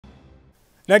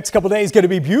Next couple days going to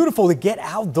be beautiful to get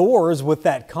outdoors with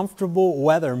that comfortable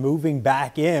weather moving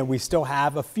back in. We still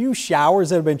have a few showers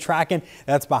that have been tracking.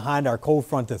 That's behind our cold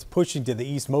front that's pushing to the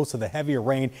east. Most of the heavier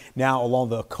rain now along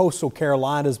the coastal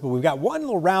Carolinas, but we've got one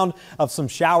little round of some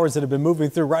showers that have been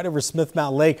moving through right over Smith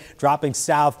Mountain Lake, dropping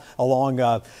south along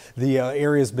the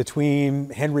areas between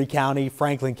Henry County,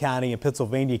 Franklin County, and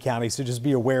Pittsylvania County. So just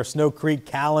be aware, Snow Creek,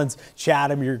 Callens,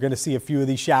 Chatham, you're going to see a few of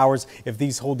these showers. If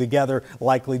these hold together,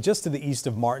 likely just to the east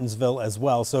of Martinsville as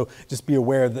well. So just be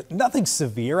aware that nothing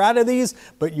severe out of these,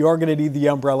 but you are going to need the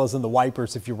umbrellas and the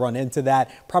wipers if you run into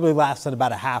that. Probably lasting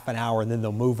about a half an hour and then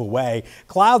they'll move away.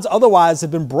 Clouds otherwise have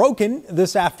been broken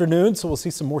this afternoon, so we'll see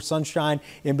some more sunshine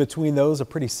in between those. A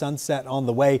pretty sunset on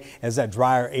the way as that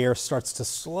drier air starts to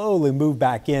slowly move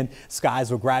back in.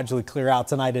 Skies will gradually clear out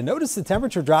tonight, and notice the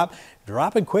temperature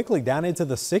dropping quickly down into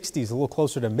the 60s a little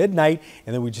closer to midnight,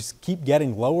 and then we just keep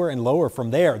getting lower and lower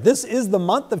from there. This is the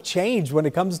month of change when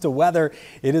it comes to weather.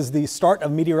 It is the start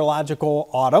of meteorological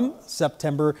autumn.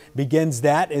 September begins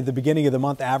that. At the beginning of the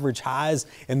month, average highs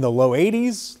in the low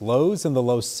 80s, lows in the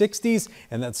low 60s,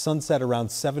 and that sunset around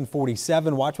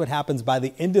 7:47. Watch what happens by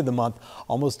the end of the month.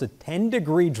 Almost a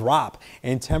 10-degree drop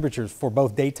in temperatures for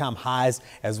both daytime highs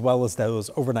as well as those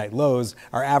overnight lows.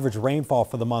 Our average rainfall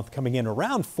for the month coming in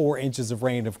around 4 inches of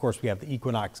rain. Of course, we have the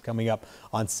equinox coming up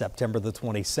on September the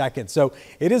 22nd. So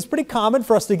it is pretty common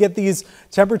for us to get these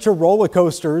temperature roller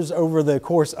coasters over the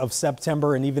course of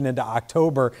September and even into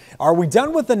October. Are we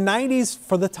done with the 90s?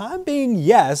 For the time being,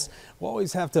 yes. We'll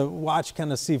always have to watch,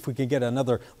 kind of see if we can get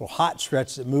another little hot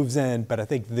stretch that moves in, but I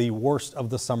think the worst of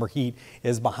the summer heat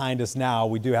is behind us now.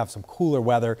 We do have some cooler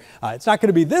weather. It's not going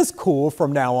to be this cool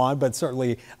from now on, but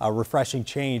certainly a refreshing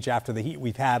change after the heat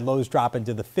we've had. Lows drop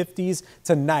into the 50s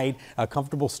tonight. A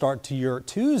comfortable start to your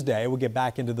Tuesday. We'll get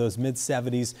back into those mid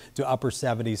 70s to upper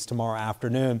 70s tomorrow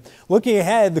afternoon. Looking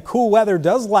ahead, the cool weather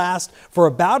does last for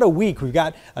about a week. We've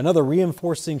got another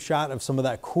reinforcing shot of some of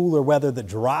that cooler weather that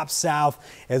drops south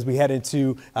as we head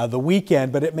into the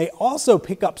weekend, but it may also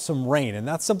pick up some rain, and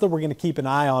that's something we're going to keep an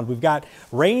eye on. We've got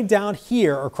rain down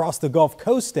here across the Gulf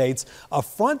Coast states, a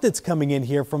front that's coming in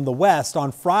here from the west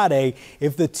on Friday.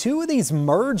 If the two of these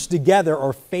merge together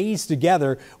or phase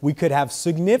together, we could have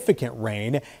significant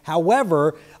rain.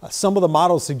 However, some of the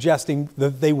models suggesting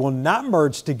that they will not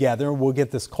merge together, and we'll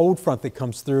get this cold front that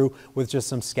comes through with just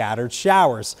some scattered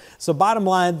showers. So bottom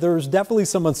line, there's definitely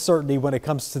some uncertainty when it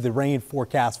comes to the rain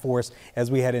forecast for us as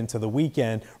we head into the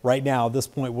weekend. Right now, at this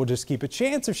point, we'll just keep a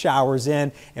chance of showers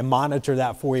in and monitor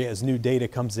that for you as new data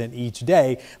comes in each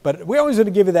day. But we're always going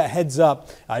to give you that heads up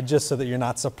just so that you're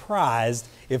not surprised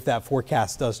if that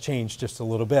forecast does change just a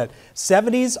little bit.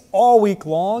 70s all week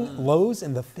long, lows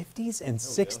in the 50s and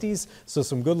 60s. So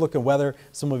some good looking weather.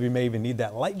 Some of you may even need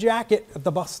that light jacket at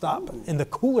the bus stop in the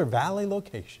cooler valley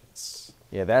locations.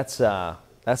 Yeah, that's the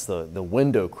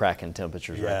window cracking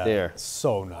temperatures right there.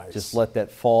 So nice. Just let that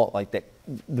fall, like that,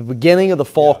 the beginning of the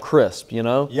fall crisp, you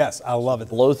know? Yes, I love it.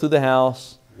 Blow through the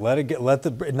house. Let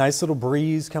the nice little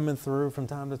breeze coming through from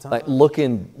time to time. Like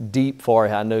looking deep far,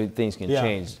 I know things can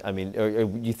change. I mean,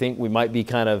 you think we might be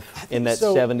kind of in that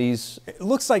 70s? It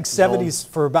looks like 70s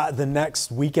for about the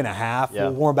next week and a half.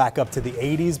 We'll warm back up to the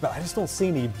 80s, but I just don't see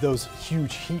any of those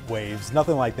huge heat waves.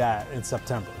 Nothing like that in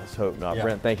September. Let's hope not.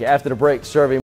 Brent, thank you. After the break, survey.